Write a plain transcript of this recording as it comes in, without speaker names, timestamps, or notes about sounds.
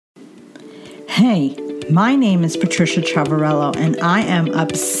Hey, my name is Patricia Chavarello, and I am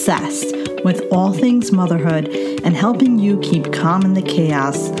obsessed with all things motherhood and helping you keep calm in the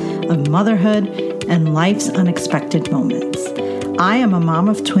chaos of motherhood and life's unexpected moments. I am a mom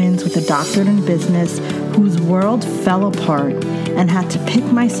of twins with a doctorate in business whose world fell apart and had to pick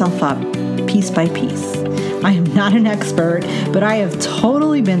myself up piece by piece. I am not an expert, but I have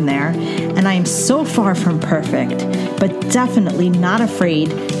totally been there, and I am so far from perfect, but definitely not afraid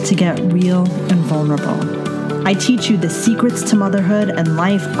to get real and vulnerable. I teach you the secrets to motherhood and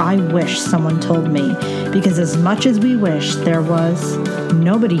life I wish someone told me, because as much as we wish there was,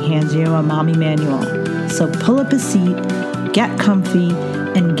 nobody hands you a mommy manual. So pull up a seat, get comfy,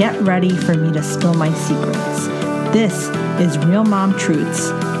 and get ready for me to spill my secrets. This is Real Mom Truths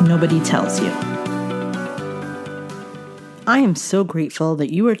Nobody Tells You. I am so grateful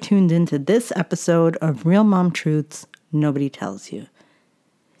that you are tuned into this episode of Real Mom Truths Nobody Tells You.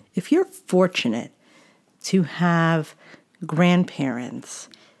 If you're fortunate to have grandparents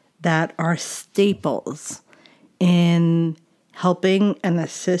that are staples in helping and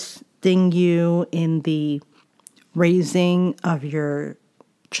assisting you in the raising of your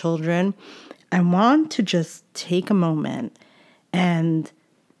children, I want to just take a moment and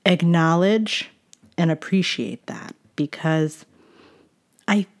acknowledge and appreciate that, because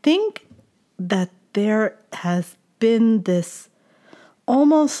I think that there has been this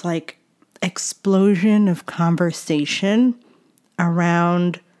almost like explosion of conversation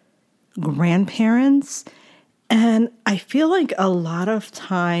around grandparents. And I feel like a lot of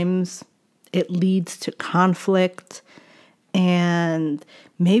times it leads to conflict and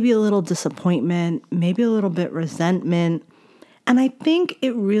maybe a little disappointment, maybe a little bit resentment. And I think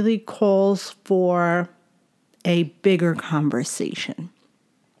it really calls for a bigger conversation.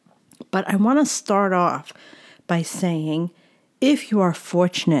 But I want to start off by saying, if you are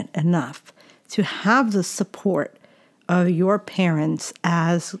fortunate enough to have the support of your parents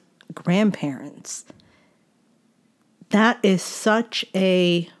as grandparents, that is such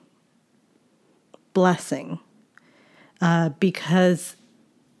a blessing because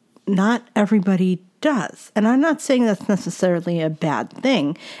not everybody does. And I'm not saying that's necessarily a bad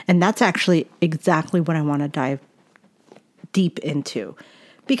thing. And that's actually exactly what I want to dive deep into.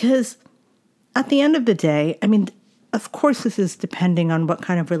 Because at the end of the day, I mean, of course, this is depending on what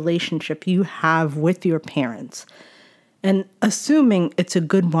kind of relationship you have with your parents. And assuming it's a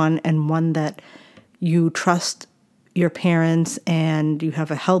good one and one that you trust your parents and you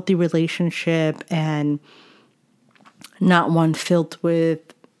have a healthy relationship and not one filled with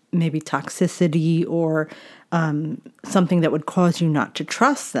maybe toxicity or something that would cause you not to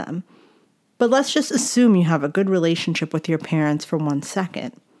trust them. But let's just assume you have a good relationship with your parents for 1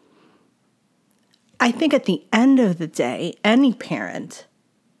 second. I think at the end of the day, any parent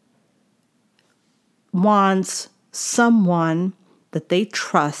wants someone that they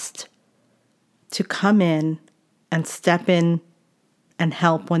trust to come in and step in and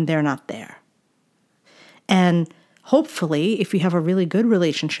help when they're not there. And hopefully, if you have a really good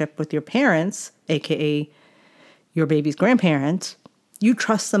relationship with your parents, aka your baby's grandparents, you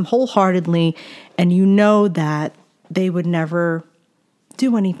trust them wholeheartedly and you know that they would never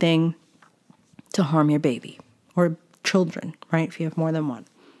do anything to harm your baby or children, right? If you have more than one.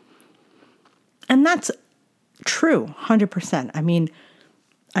 And that's true, 100%. I mean,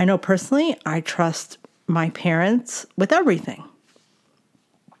 I know personally, I trust my parents with everything.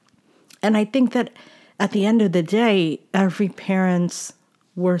 And I think that at the end of the day, every parent's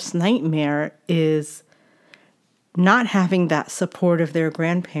worst nightmare is not having that support of their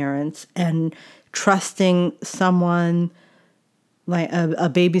grandparents and trusting someone like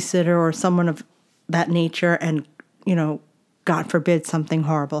a babysitter or someone of that nature and, you know, God forbid something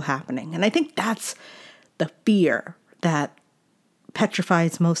horrible happening. And I think that's the fear that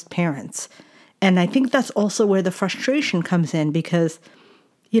petrifies most parents. And I think that's also where the frustration comes in because,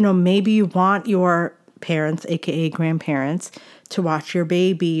 you know, maybe you want your parents, aka grandparents, to watch your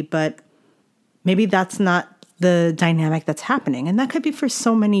baby, but maybe that's not the dynamic that's happening. And that could be for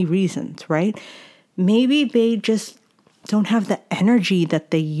so many reasons, right? Maybe they just don't have the energy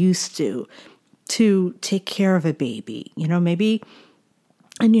that they used to take care of a baby. You know, maybe,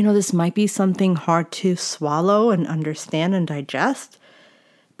 and you know, this might be something hard to swallow and understand and digest,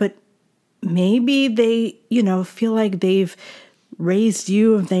 but maybe they, you know, feel like they've raised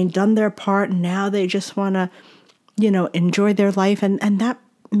you and they've done their part and now they just want to, you know, enjoy their life. And that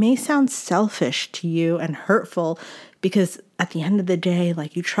may sound selfish to you and hurtful because at the end of the day,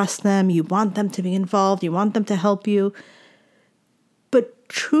 like you trust them, you want them to be involved, you want them to help you. But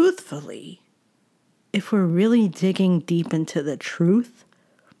truthfully, if we're really digging deep into the truth,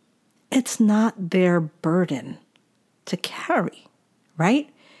 it's not their burden to carry, right?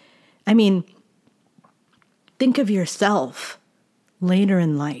 I mean, think of yourself later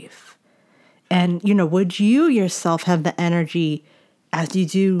in life. And, would you yourself have the energy as you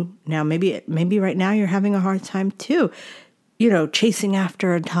do now? Maybe right now you're having a hard time too, chasing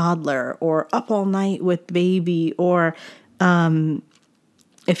after a toddler or up all night with baby, or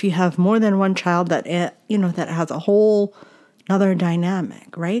if you have more than one child that has a whole another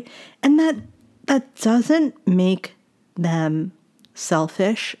dynamic, right? And that doesn't make them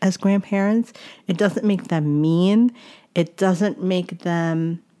selfish as grandparents. It doesn't make them mean. It doesn't make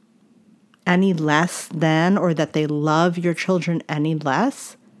them any less than, or that they love your children any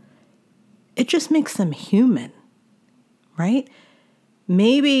less. It just makes them human, right?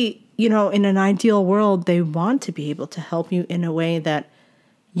 Maybe, in an ideal world, they want to be able to help you in a way that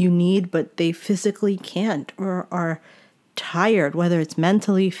you need, but they physically can't, or are tired, whether it's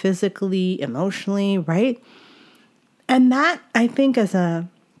mentally, physically, emotionally, right? And that, I think, as a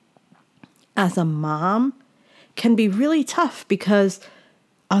mom, can be really tough, because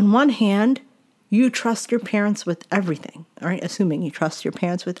on one hand, you trust your parents with everything, right? Assuming you trust your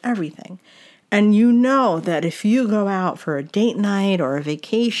parents with everything. And you know that if you go out for a date night or a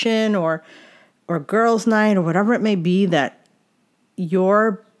vacation or girls' night or whatever it may be, that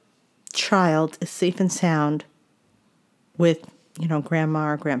your child is safe and sound with,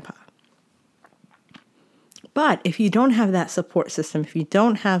 grandma or grandpa. But if you don't have that support system, if you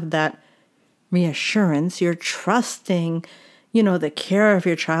don't have that reassurance, you're trusting, the care of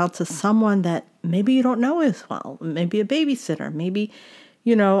your child to someone that maybe you don't know as well, maybe a babysitter, maybe,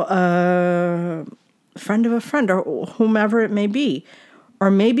 a friend of a friend, or whomever it may be. Or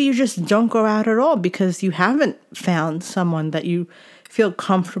maybe you just don't go out at all because you haven't found someone that you feel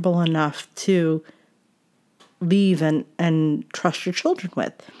comfortable enough to leave and trust your children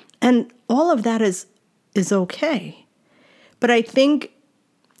with. And all of that is okay. But I think,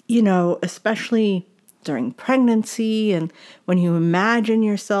 especially during pregnancy and when you imagine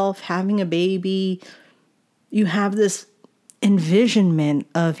yourself having a baby, you have this envisionment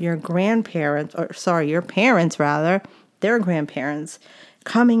of your your parents rather, their grandparents,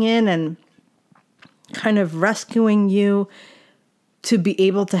 coming in and kind of rescuing you to be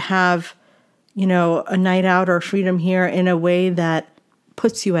able to have, a night out or freedom here in a way that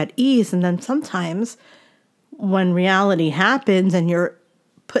puts you at ease. And then sometimes when reality happens and you're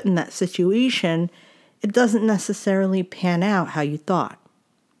put in that situation, it doesn't necessarily pan out how you thought.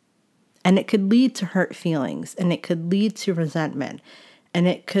 And it could lead to hurt feelings, and it could lead to resentment, and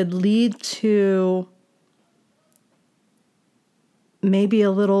it could lead to maybe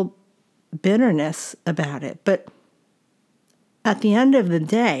a little bitterness about it. But at the end of the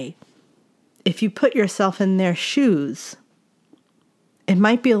day, if you put yourself in their shoes, it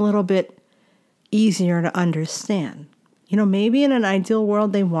might be a little bit easier to understand. Maybe in an ideal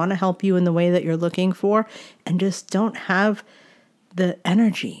world, they want to help you in the way that you're looking for and just don't have the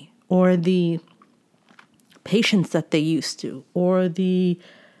energy or the patience that they used to, or the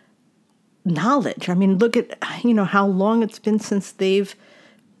knowledge. I mean, look at, how long it's been since they've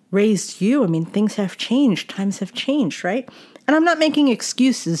raised you. I mean, things have changed. Times have changed, right? And I'm not making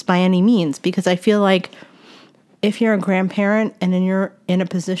excuses by any means, because I feel like if you're a grandparent and then you're in a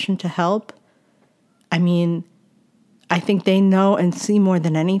position to help, I mean, I think they know and see more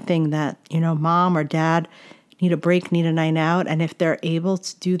than anything that, mom or dad need a break, need a night out. And if they're able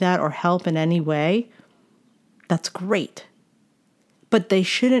to do that or help in any way, that's great. But they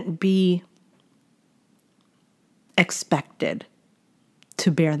shouldn't be expected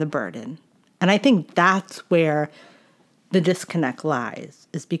to bear the burden. And I think that's where the disconnect lies,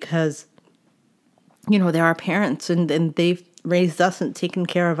 is because, they're our parents and they've raised us and taken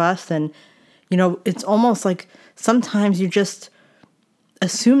care of us. And, it's almost like sometimes you just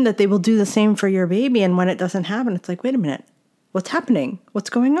assume that they will do the same for your baby. And when it doesn't happen, it's like, wait a minute, what's happening? What's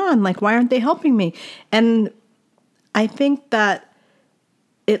going on? Like, why aren't they helping me? And I think that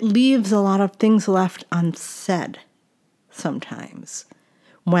it leaves a lot of things left unsaid sometimes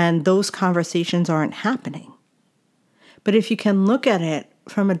when those conversations aren't happening. But if you can look at it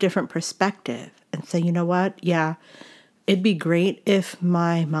from a different perspective and say, you know what? Yeah, it'd be great if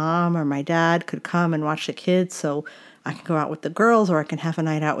my mom or my dad could come and watch the kids so I can go out with the girls, or I can have a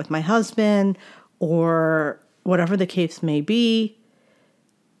night out with my husband, or whatever the case may be.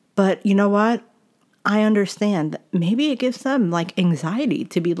 But you know what? I understand that maybe it gives them like anxiety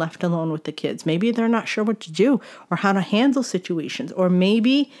to be left alone with the kids. Maybe they're not sure what to do or how to handle situations, or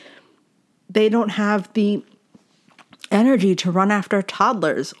maybe they don't have the energy to run after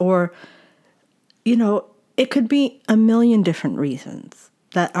toddlers, or, it could be a million different reasons.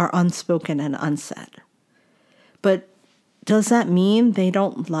 that are unspoken and unsaid. But does that mean they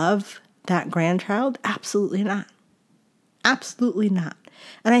don't love that grandchild? Absolutely not. Absolutely not.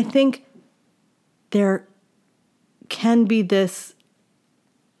 And I think there can be this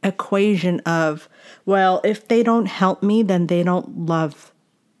equation of, well, if they don't help me, then they don't love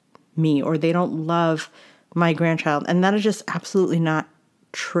me or they don't love my grandchild. And that is just absolutely not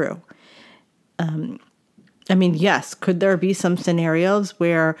true. I mean, yes, could there be some scenarios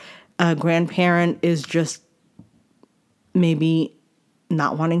where a grandparent is just maybe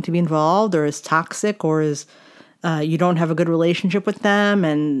not wanting to be involved or is toxic or is you don't have a good relationship with them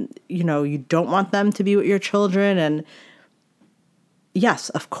and, you don't want them to be with your children. And yes,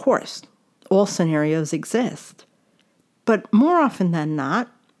 of course, all scenarios exist. But more often than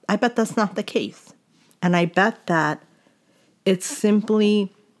not, I bet that's not the case. And I bet that it's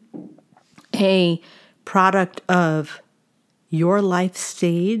simply a product of your life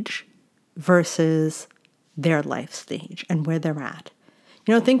stage versus their life stage and where they're at.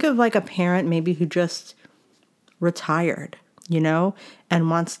 Think of like a parent maybe who just retired, and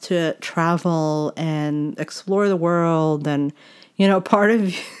wants to travel and explore the world. And,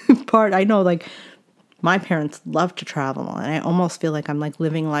 I know like my parents love to travel and I almost feel like I'm like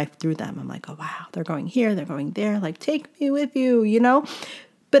living life through them. I'm like, oh, wow, they're going here, they're going there. Like, take me with you,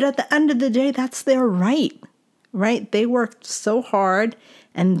 But at the end of the day, that's their right? They worked so hard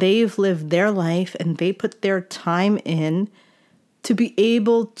and they've lived their life and they put their time in to be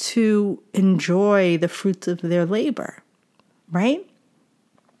able to enjoy the fruits of their labor, right?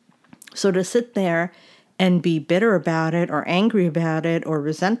 So to sit there and be bitter about it or angry about it or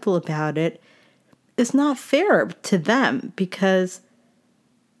resentful about it is not fair to them because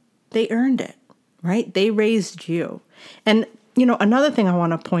they earned it, right? They raised you. And, another thing I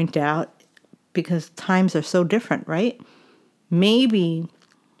want to point out, because times are so different, right? Maybe,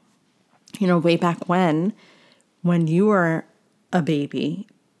 way back when you were a baby,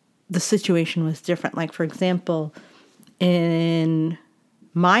 the situation was different. Like, for example, in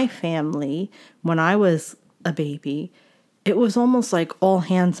my family, when I was a baby, it was almost like all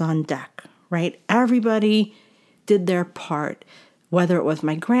hands on deck, right? Everybody did their part, whether it was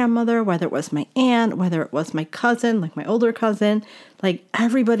my grandmother, whether it was my aunt, whether it was my cousin, like my older cousin, like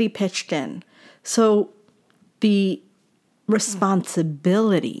everybody pitched in. So the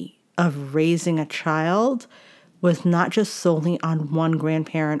responsibility of raising a child was not just solely on one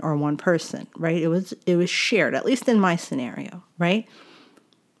grandparent or one person, right? It was shared, at least in my scenario, right?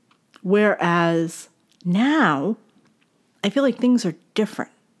 Whereas now, I feel like things are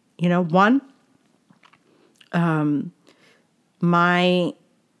different. My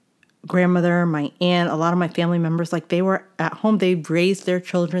grandmother, my aunt, a lot of my family members, like they were at home. They raised their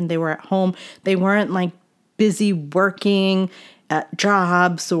children. They were at home. They weren't like busy working at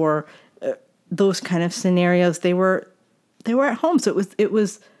jobs or those kind of scenarios. They were at home. So it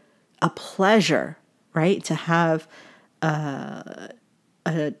was a pleasure, right, to have a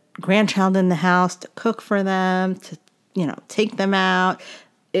grandchild in the house, to cook for them, to take them out.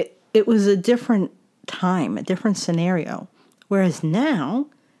 It was a different time, a different scenario. Whereas now,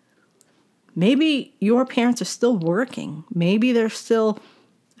 maybe your parents are still working. Maybe they're still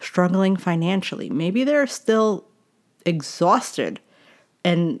struggling financially. Maybe they're still exhausted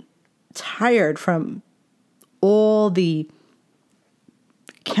and tired from all the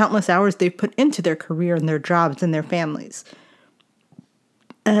countless hours they've put into their career and their jobs and their families.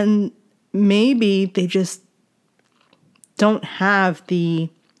 And maybe they just don't have the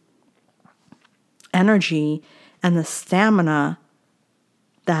energy and the stamina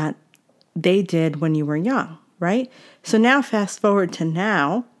that they did when you were young, right? So now fast forward to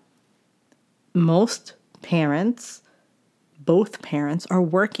now, most parents, both parents are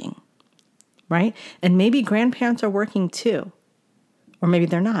working, right? And maybe grandparents are working too, or maybe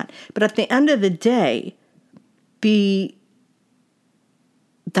they're not. But at the end of the day, the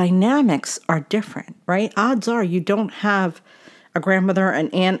dynamics are different, right? Odds are you don't have a grandmother, an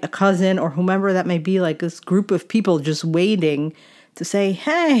aunt, a cousin, or whomever that may be, like this group of people just waiting to say,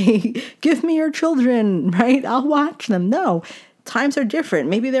 hey, give me your children, right? I'll watch them. No, times are different.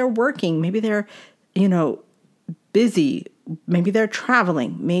 Maybe they're working. Maybe they're, busy. Maybe they're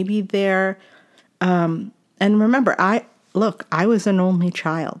traveling. Maybe they're, and remember, I was an only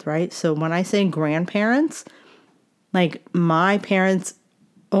child, right? So when I say grandparents, like my parents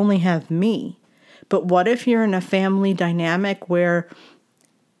only have me. But what if you're in a family dynamic where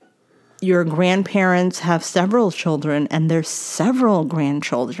your grandparents have several children and there's several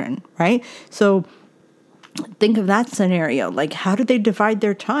grandchildren, right? So think of that scenario. Like, how did they divide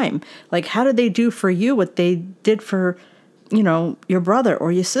their time? Like, how did they do for you what they did for, your brother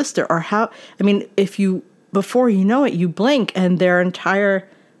or your sister, or before you know it, you blink and their entire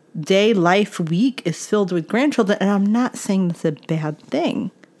day, life, week is filled with grandchildren. And I'm not saying that's a bad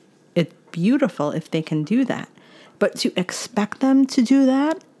thing. It's beautiful if they can do that. But to expect them to do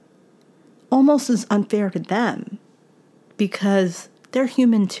that almost is unfair to them, because they're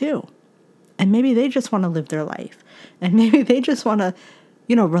human too. And maybe they just want to live their life. And maybe they just want to,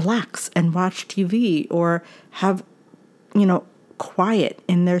 relax and watch TV, or have, quiet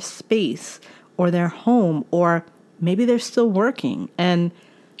in their space or their home, or maybe they're still working. And,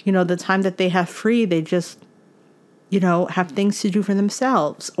 the time that they have free, they just, have things to do for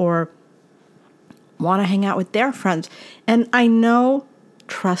themselves, or want to hang out with their friends. And I know,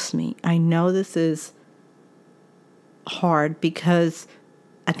 trust me, I know this is hard, because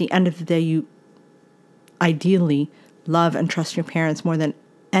at the end of the day, you ideally love and trust your parents more than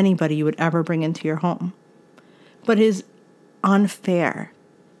anybody you would ever bring into your home. But it is unfair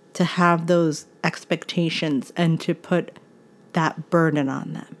to have those expectations and to put that burden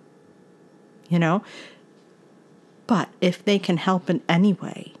on them, But if they can help in any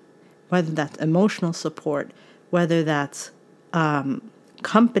way, whether that's emotional support, whether that's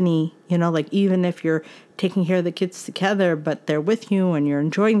company, like even if you're taking care of the kids together, but they're with you and you're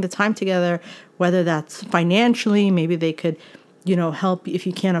enjoying the time together, whether that's financially, maybe they could, help you. If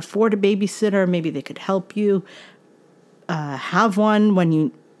you can't afford a babysitter, maybe they could help you have one when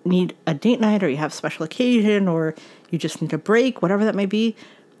you need a date night, or you have a special occasion, or you just need a break, whatever that may be.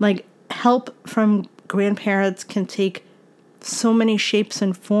 Like, help from grandparents can take so many shapes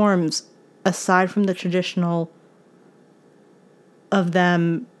and forms aside from the traditional of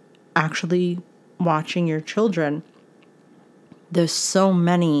them actually watching your children. There's so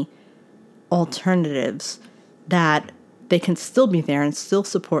many alternatives that they can still be there and still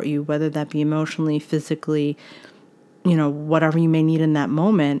support you, whether that be emotionally, physically, whatever you may need in that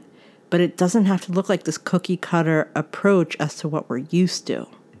moment. But it doesn't have to look like this cookie cutter approach as to what we're used to.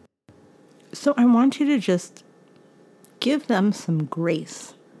 So I want you to just give them some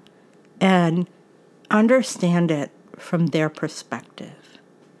grace and understand it from their perspective.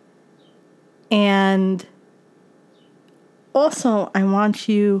 And also, I want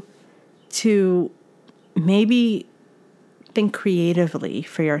you to maybe think creatively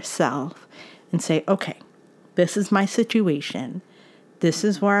for yourself and say, okay, this is my situation. This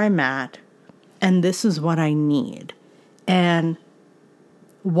is where I'm at. And this is what I need. And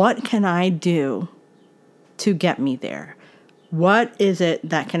what can I do to get me there? What is it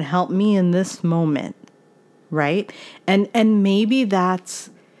that can help me in this moment? Right? And maybe that's,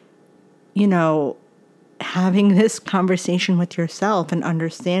 having this conversation with yourself and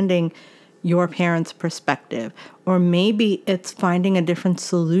understanding your parents' perspective. Or maybe it's finding a different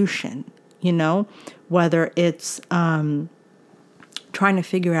solution, whether it's trying to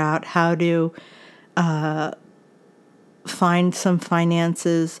figure out how to find some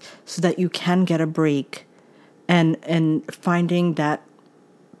finances so that you can get a break, and finding that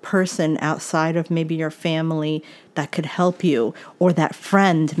person outside of maybe your family that could help you, or that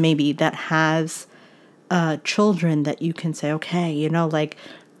friend maybe that has children that you can say, okay, like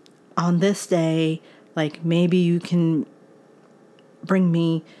on this day, like maybe you can bring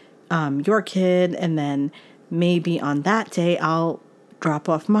me your kid, and then maybe on that day I'll drop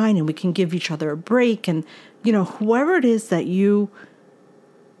off mine, and we can give each other a break. And whoever it is that you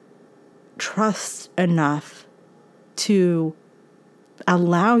trust enough to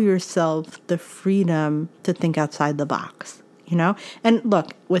allow yourself the freedom to think outside the box, And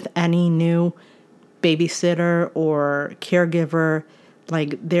look, with any new babysitter or caregiver,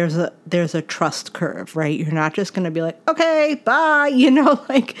 like there's a trust curve, right? You're not just going to be like, okay, bye,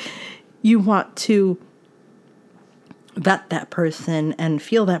 like you want to vet that person and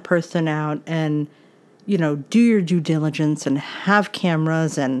feel that person out, and, do your due diligence and have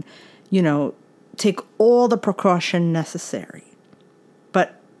cameras and, take all the precaution necessary.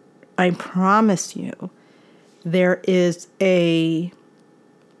 But I promise you, there is a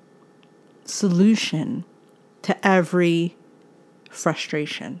solution to every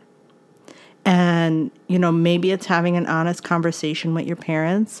frustration. And, maybe it's having an honest conversation with your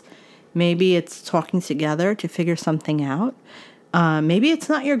parents. Maybe it's talking together to figure something out. Maybe it's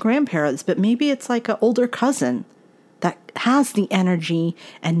not your grandparents, but maybe it's like an older cousin that has the energy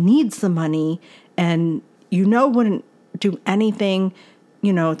and needs the money and, wouldn't do anything,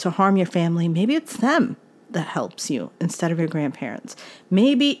 to harm your family. Maybe it's them that helps you instead of your grandparents.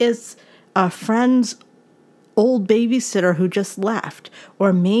 Maybe it's a friend's old babysitter who just left,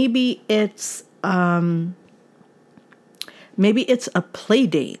 or maybe it's a play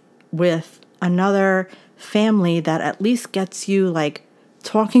date with another family that at least gets you like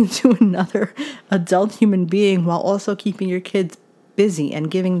talking to another adult human being while also keeping your kids busy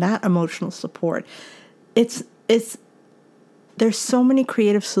and giving that emotional support. There's so many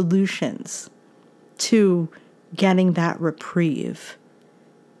creative solutions to getting that reprieve.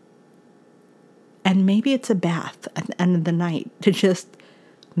 And maybe it's a bath at the end of the night to just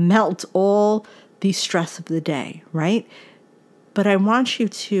melt all the stress of the day, right? But I want you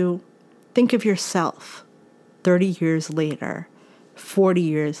to think of yourself 30 years later, 40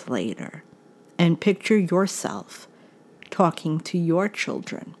 years later, and picture yourself talking to your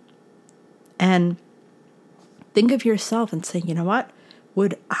children. And think of yourself and say, you know what?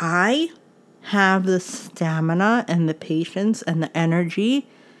 Would I have the stamina and the patience and the energy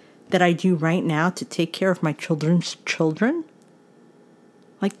that I do right now to take care of my children's children?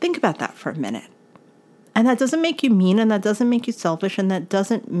 Like, think about that for a minute. And that doesn't make you mean, and that doesn't make you selfish, and that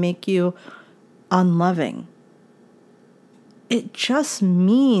doesn't make you unloving. It just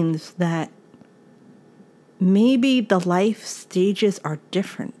means that maybe the life stages are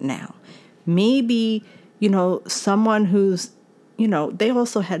different now. Maybe, someone who's, they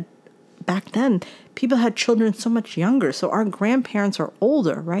also had, back then, people had children so much younger. So our grandparents are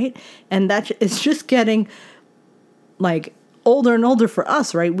older, right? And that it's just getting like older and older for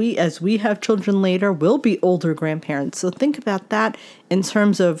us, right? As we have children later, we'll be older grandparents. So think about that in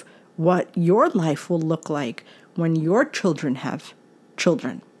terms of what your life will look like when your children have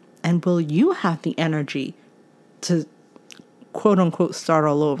children. And will you have the energy to quote unquote start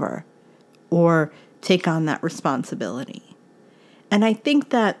all over or take on that responsibility? And I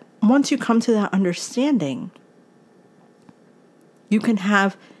think that once you come to that understanding, you can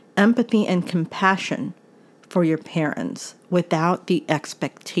have empathy and compassion for your parents without the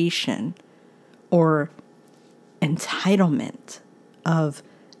expectation or entitlement of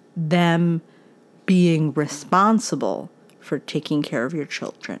them being responsible for taking care of your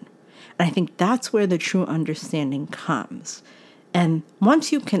children. And I think that's where the true understanding comes. And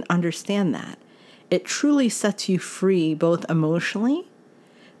once you can understand that, it truly sets you free both emotionally,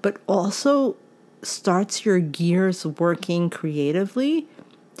 but also starts your gears working creatively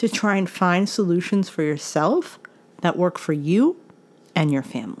to try and find solutions for yourself that work for you and your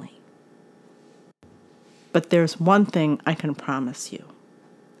family. But there's one thing I can promise you,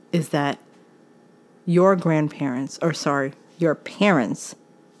 is that your parents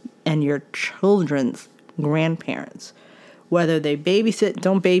and your children's grandparents, whether they babysit,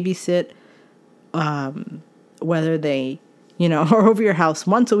 don't babysit, whether they, are over your house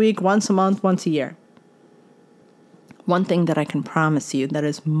once a week, once a month, once a year. One thing that I can promise you that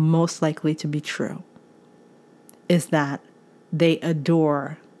is most likely to be true is that they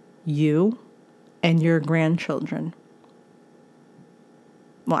adore you and your grandchildren.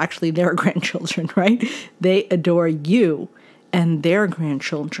 Well, actually, their grandchildren, right? They adore you and their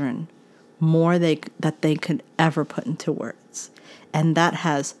grandchildren more that they could ever put into words. And that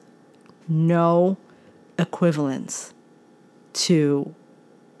has no equivalence to,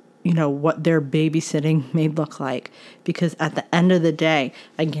 what their babysitting may look like. Because at the end of the day,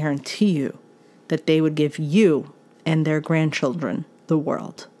 I guarantee you that they would give you and their grandchildren the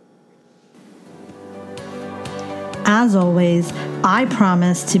world. As always, I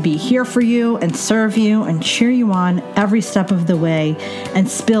promise to be here for you and serve you and cheer you on every step of the way and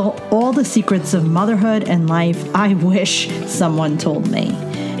spill all the secrets of motherhood and life I wish someone told me.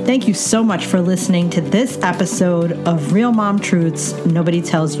 Thank you so much for listening to this episode of Real Mom Truths Nobody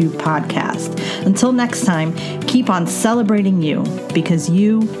Tells You podcast. Until next time, keep on celebrating you, because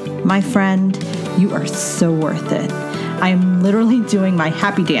you, my friend, you are so worth it. I am literally doing my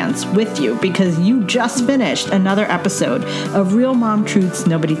happy dance with you because you just finished another episode of Real Mom Truths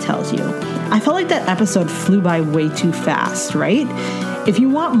Nobody Tells You. I felt like that episode flew by way too fast, right? If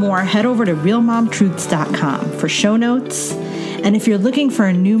you want more, head over to realmomtruths.com for show notes. And if you're looking for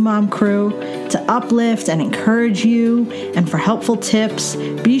a new mom crew to uplift and encourage you and for helpful tips,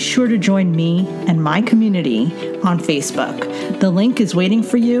 be sure to join me and my community on Facebook. The link is waiting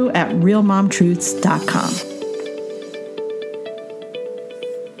for you at realmomtruths.com.